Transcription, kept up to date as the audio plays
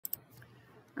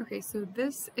Okay, so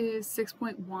this is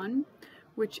 6.1,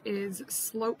 which is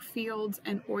slope fields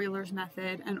and Euler's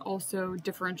method and also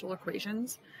differential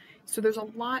equations. So there's a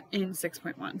lot in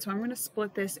 6.1, so I'm going to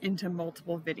split this into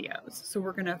multiple videos. So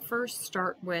we're going to first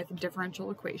start with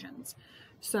differential equations.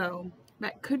 So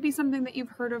that could be something that you've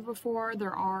heard of before.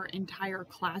 There are entire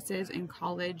classes in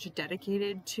college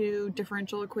dedicated to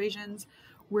differential equations.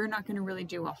 We're not going to really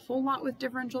do a whole lot with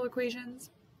differential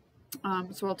equations.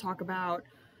 So I'll talk about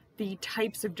the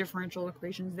types of differential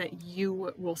equations that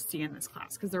you will see in this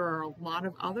class, because there are a lot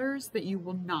of others that you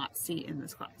will not see in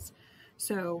this class.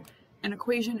 So an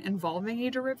equation involving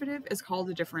a derivative is called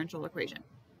a differential equation.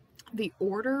 The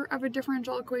order of a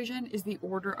differential equation is the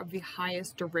order of the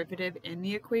highest derivative in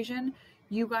the equation.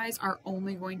 You guys are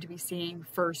only going to be seeing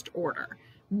first order,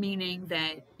 meaning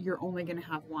that you're only going to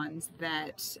have ones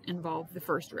that involve the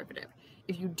first derivative.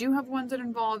 If you do have ones that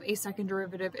involve a second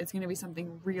derivative, it's going to be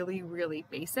something really, really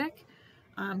basic.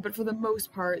 But for the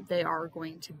most part, they are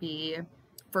going to be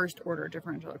first order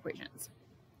differential equations.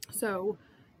 So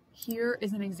here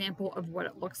is an example of what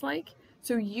it looks like.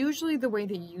 So usually the way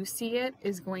that you see it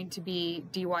is going to be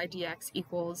dy dx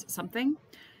equals something.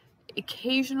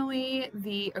 Occasionally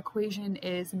the equation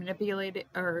is manipulated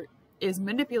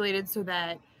so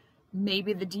that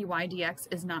maybe the dy dx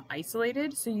is not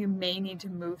isolated, so you may need to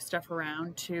move stuff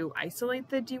around to isolate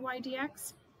the dy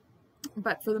dx.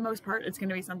 But for the most part, it's going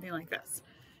to be something like this.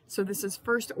 So this is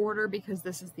first order because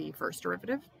this is the first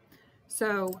derivative.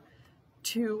 So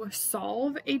to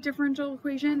solve a differential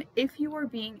equation, if you are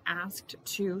being asked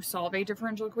to solve a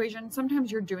differential equation,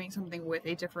 sometimes you're doing something with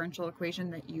a differential equation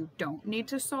that you don't need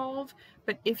to solve.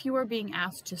 But if you are being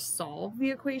asked to solve the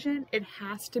equation, it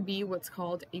has to be what's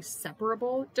called a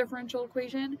separable differential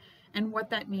equation. And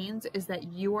what that means is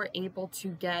that you are able to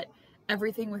get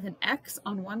everything with an x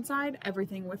on one side,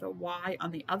 everything with a y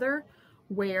on the other,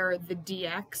 where the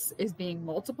dx is being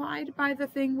multiplied by the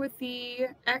thing with the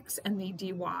x and the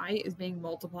dy is being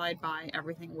multiplied by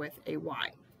everything with a y.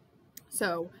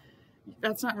 So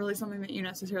that's not really something that you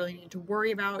necessarily need to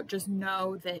worry about. Just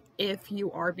know that if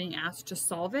you are being asked to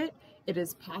solve it, it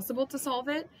is possible to solve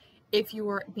it. If you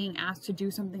are being asked to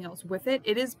do something else with it,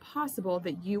 it is possible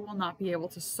that you will not be able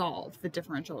to solve the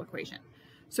differential equation.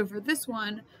 So for this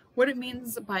one, what it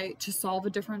means by to solve a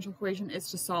differential equation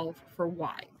is to solve for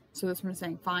y. So this one is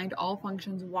saying find all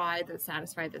functions y that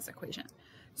satisfy this equation.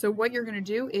 So what you're going to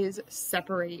do is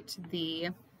separate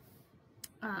the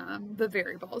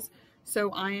variables.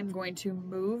 So I am going to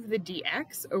move the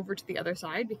dx over to the other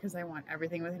side because I want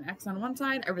everything with an x on one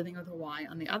side, everything with a y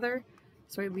on the other.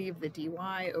 So I leave the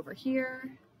dy over here,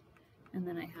 and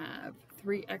then I have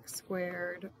 3x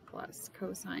squared plus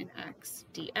cosine x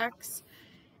dx.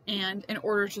 And in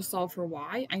order to solve for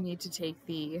y, I need to take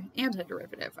the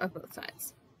antiderivative of both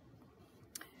sides.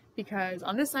 Because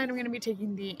on this side, I'm going to be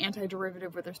taking the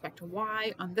antiderivative with respect to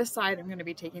y. On this side, I'm going to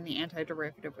be taking the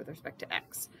antiderivative with respect to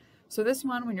x. So this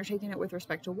one, when you're taking it with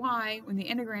respect to y, when the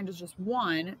integrand is just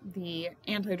 1, the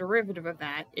antiderivative of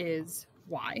that is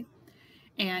y.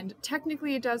 And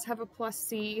technically it does have a plus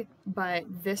c, but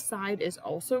this side is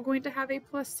also going to have a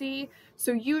plus c.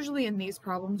 So usually in these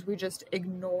problems, we just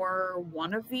ignore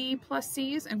one of the plus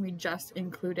c's and we just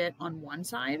include it on one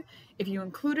side. If you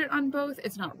include it on both,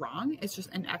 it's not wrong. It's just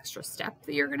an extra step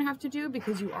that you're going to have to do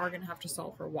because you are going to have to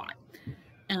solve for y.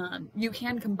 You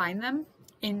can combine them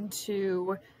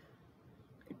into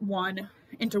one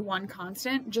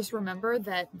constant. Just remember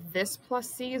that this plus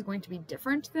c is going to be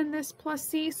different than this plus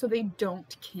c, so they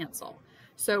don't cancel.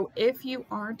 So if you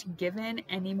aren't given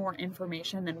any more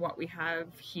information than what we have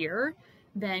here,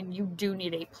 then you do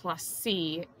need a plus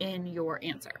c in your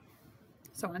answer.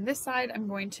 So on this side, I'm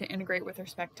going to integrate with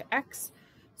respect to x.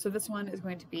 So this one is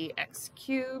going to be x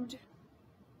cubed.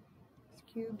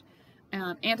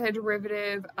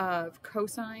 Antiderivative of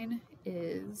cosine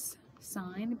is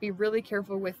sine. Be really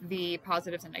careful with the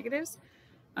positives and negatives.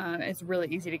 It's really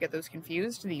easy to get those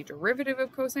confused. The derivative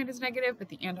of cosine is negative, but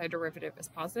the antiderivative is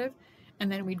positive.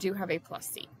 And then we do have a plus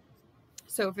c.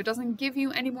 So if it doesn't give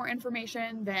you any more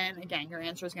information, then again, your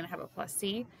answer is going to have a plus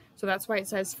c. So that's why it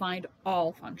says find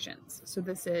all functions. So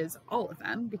this is all of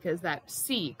them because that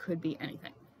c could be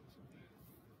anything.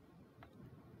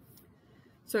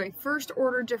 So a first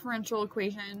order differential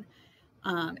equation,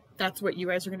 that's what you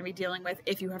guys are going to be dealing with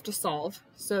if you have to solve.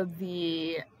 So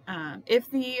if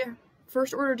the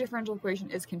first order differential equation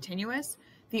is continuous,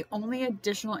 the only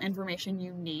additional information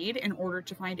you need in order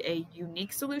to find a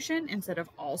unique solution instead of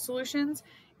all solutions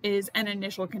is an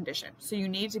initial condition. So you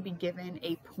need to be given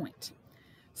a point.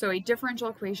 So a differential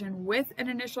equation with an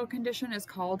initial condition is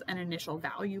called an initial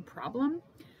value problem.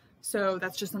 So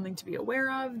that's just something to be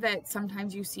aware of, that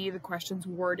sometimes you see the questions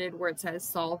worded where it says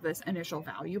solve this initial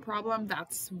value problem.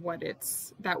 That's what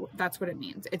that's what it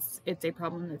means. It's a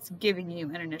problem that's giving you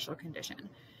an initial condition.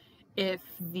 If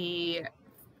the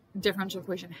differential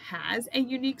equation has a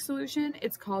unique solution,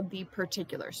 it's called the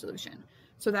particular solution.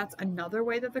 So that's another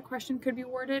way that the question could be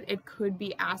worded. It could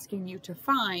be asking you to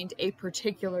find a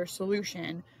particular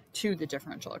solution to the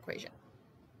differential equation.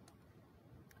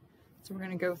 So we're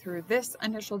going to go through this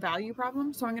initial value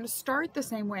problem. So I'm going to start the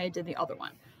same way I did the other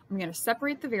one. I'm going to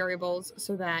separate the variables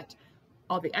so that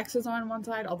all the x's are on one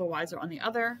side, all the y's are on the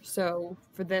other. So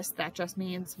for this, that just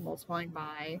means multiplying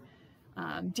by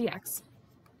dx.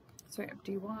 So I have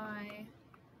dy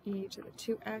e to the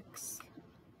 2x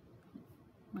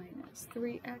minus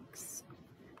 3x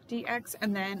dx,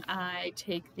 and then I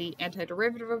take the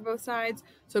antiderivative of both sides.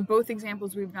 So both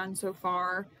examples we've done so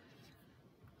far,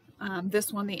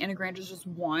 this one, the integrand is just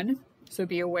 1, so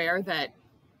be aware that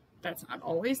that's not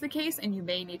always the case, and you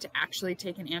may need to actually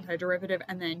take an antiderivative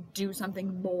and then do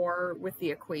something more with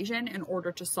the equation in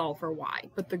order to solve for y.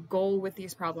 But the goal with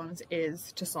these problems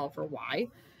is to solve for y.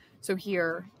 So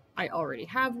here I already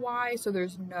have y, so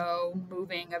there's no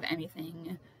moving of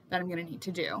anything that I'm going to need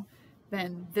to do.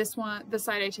 Then this one, this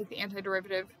side I take the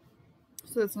antiderivative,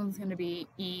 so this one's going to be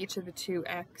e to the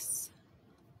 2x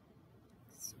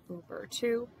over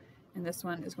 2. And this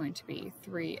one is going to be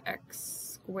 3x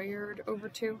squared over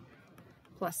 2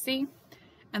 plus c.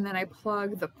 And then I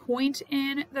plug the point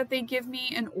in that they give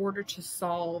me in order to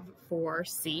solve for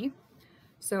c.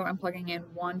 So I'm plugging in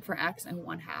 1 for x and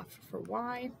 1/2 for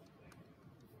y.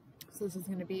 So this is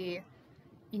going to be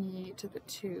e to the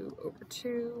 2 over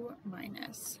 2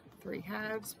 minus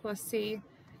 3/2 plus c.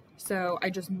 So I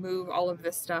just move all of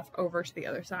this stuff over to the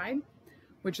other side,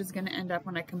 which is going to end up,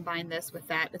 when I combine this with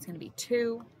that, it's going to be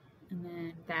 2. And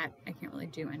then that I can't really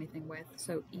do anything with,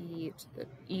 so e to the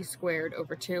e squared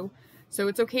over 2. So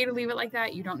it's okay to leave it like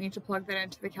that. You don't need to plug that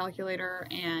into the calculator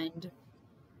and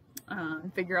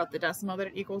figure out the decimal that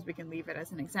it equals. We can leave it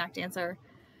as an exact answer.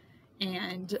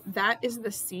 And that is the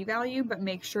c value, but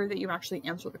make sure that you actually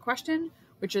answer the question,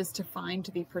 which is to find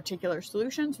the particular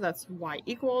solution. So that's y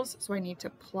equals. So I need to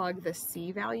plug the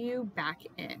c value back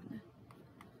in.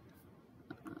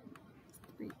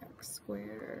 3x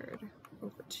squared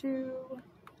over 2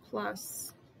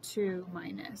 plus 2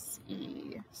 minus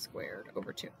e squared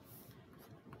over 2.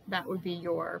 That would be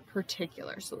your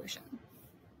particular solution.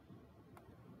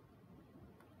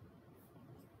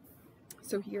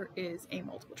 So here is a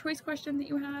multiple choice question that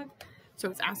you have. So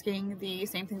it's asking the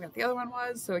same thing that the other one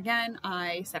was. So again,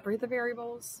 I separate the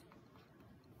variables.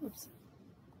 Oops.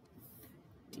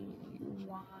 dy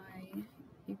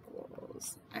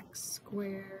equals x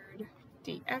squared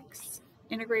dx.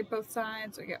 Integrate both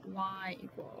sides, so I get y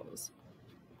equals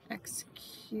x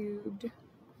cubed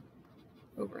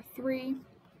over 3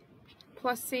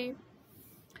 plus c.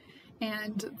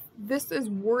 And this is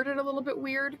worded a little bit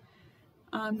weird.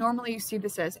 Normally you see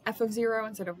this as f of 0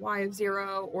 instead of y of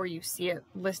 0, or you see it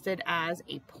listed as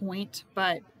a point,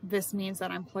 but this means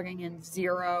that I'm plugging in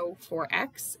 0 for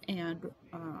x and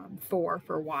 4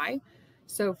 for y.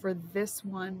 So for this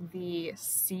one, the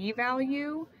c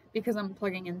value, because I'm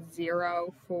plugging in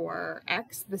 0 for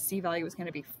x, the c value is going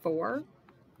to be 4.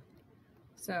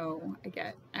 So I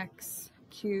get x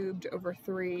cubed over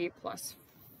 3 plus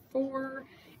 4,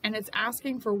 and it's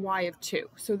asking for y of 2.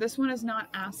 So this one is not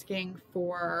asking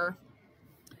for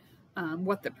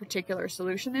what the particular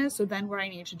solution is. So then what I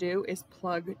need to do is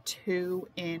plug 2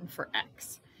 in for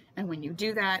x. And when you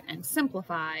do that and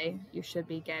simplify, you should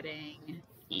be getting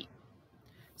e.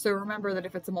 So remember that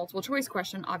if it's a multiple choice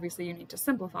question, obviously you need to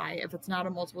simplify. If it's not a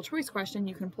multiple choice question,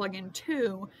 you can plug in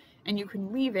 2 and you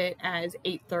can leave it as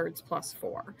 8/3 plus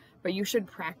 4. But you should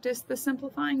practice the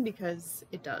simplifying because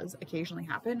it does occasionally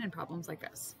happen in problems like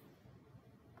this.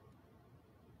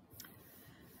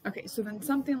 Okay, so then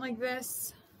something like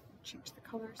this, change the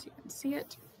color so you can see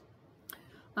it.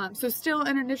 So still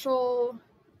an initial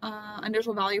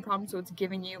value problem, so it's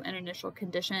giving you an initial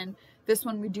condition. This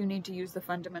one we do need to use the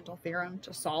fundamental theorem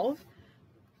to solve,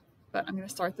 but I'm going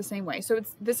to start the same way. So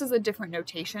this is a different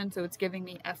notation, so it's giving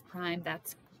me f prime,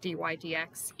 that's dy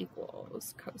dx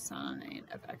equals cosine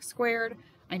of x squared.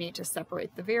 I need to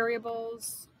separate the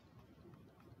variables,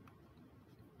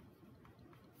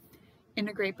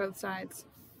 integrate both sides.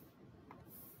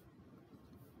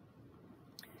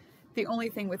 The only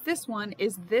thing with this one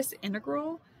is this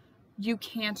integral you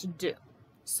can't do.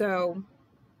 So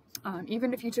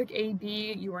even if you took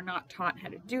AB, you were not taught how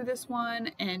to do this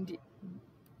one, and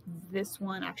this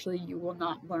one actually you will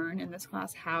not learn in this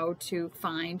class how to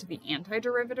find the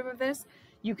antiderivative of this.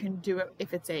 You can do it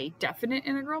if it's a definite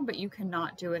integral, but you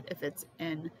cannot do it if it's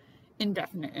an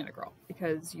indefinite integral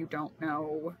because you don't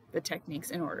know the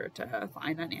techniques in order to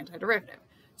find an antiderivative.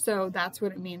 So that's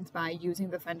what it means by using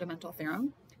the fundamental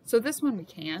theorem. So this one we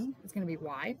can, it's going to be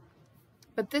y.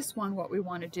 But this one, what we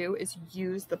want to do is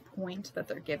use the point that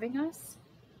they're giving us.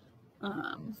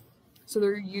 So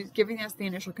they're giving us the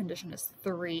initial condition is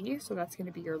 3, so that's going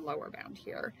to be your lower bound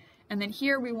here. And then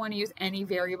here we want to use any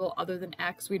variable other than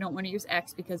x. We don't want to use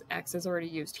x because x is already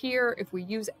used here. If we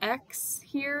use x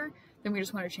here, then we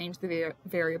just want to change the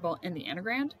variable in the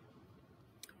integrand.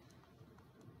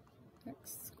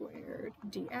 X squared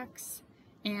dx.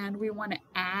 And we want to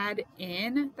add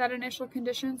in that initial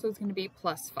condition, so it's going to be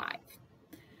plus 5.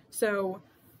 So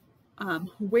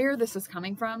where this is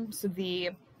coming from, so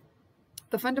the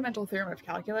fundamental theorem of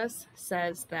calculus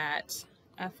says that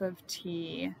f of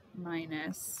t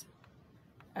minus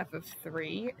f of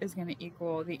 3 is going to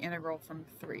equal the integral from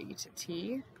 3 to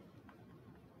t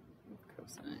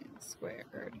cosine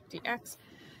squared dx.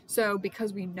 So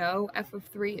because we know f of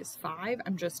 3 is 5,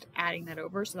 I'm just adding that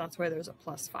over, so that's why there's a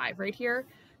plus 5 right here.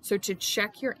 So to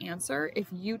check your answer, if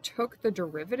you took the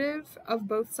derivative of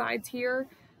both sides here,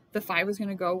 the 5 is going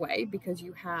to go away because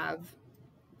you're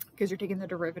taking the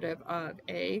derivative of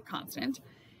a constant.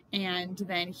 And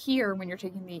then here, when you're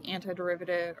taking the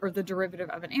antiderivative or the derivative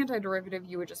of an antiderivative,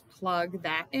 you would just plug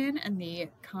that in, and the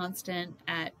constant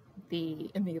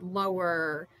in the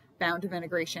lower bound of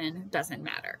integration doesn't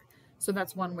matter. So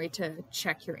that's one way to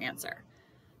check your answer.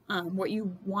 What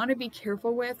you want to be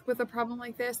careful with a problem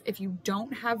like this, if you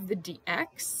don't have the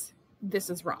dx, this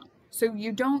is wrong. So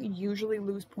you don't usually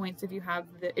lose points if you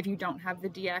don't have the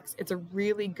dx. It's a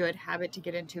really good habit to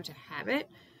get into to have it,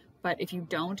 but if you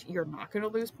don't, you're not going to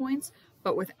lose points.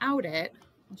 But without it,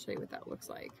 I'll show you what that looks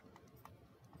like.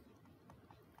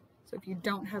 So if you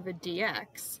don't have a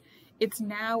dx, it's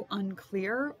now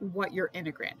unclear what your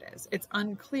integrand is. It's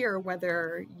unclear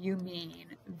whether you mean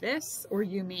this or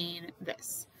you mean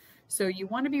this. So you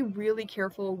want to be really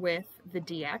careful with the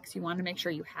dx. You want to make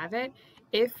sure you have it.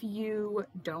 If you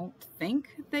don't think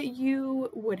that you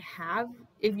would have,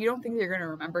 if you don't think that you're going to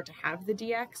remember to have the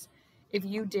dx, if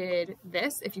you did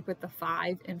this, if you put the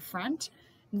 5 in front,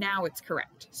 now it's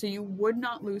correct. So you would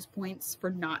not lose points for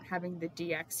not having the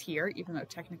dx here, even though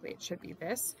technically it should be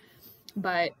this.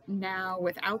 But now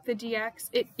without the dx,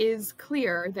 it is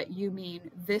clear that you mean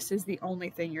this is the only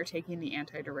thing you're taking the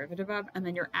antiderivative of, and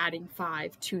then you're adding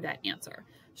 5 to that answer.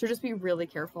 So just be really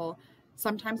careful.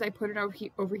 Sometimes I put it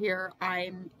over here.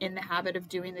 I'm in the habit of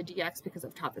doing the dx because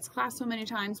I've taught this class so many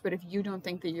times, but if you don't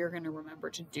think that you're going to remember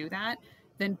to do that,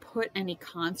 then put any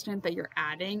constant that you're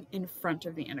adding in front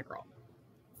of the integral.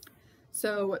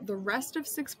 So the rest of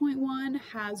 6.1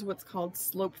 has what's called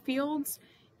slope fields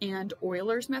and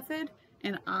Euler's method,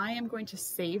 and I am going to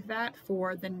save that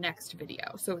for the next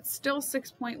video. So it's still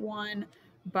 6.1,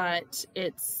 but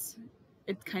it's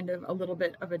kind of a little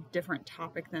bit of a different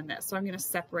topic than this. So I'm going to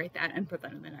separate that and put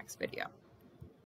that in the next video.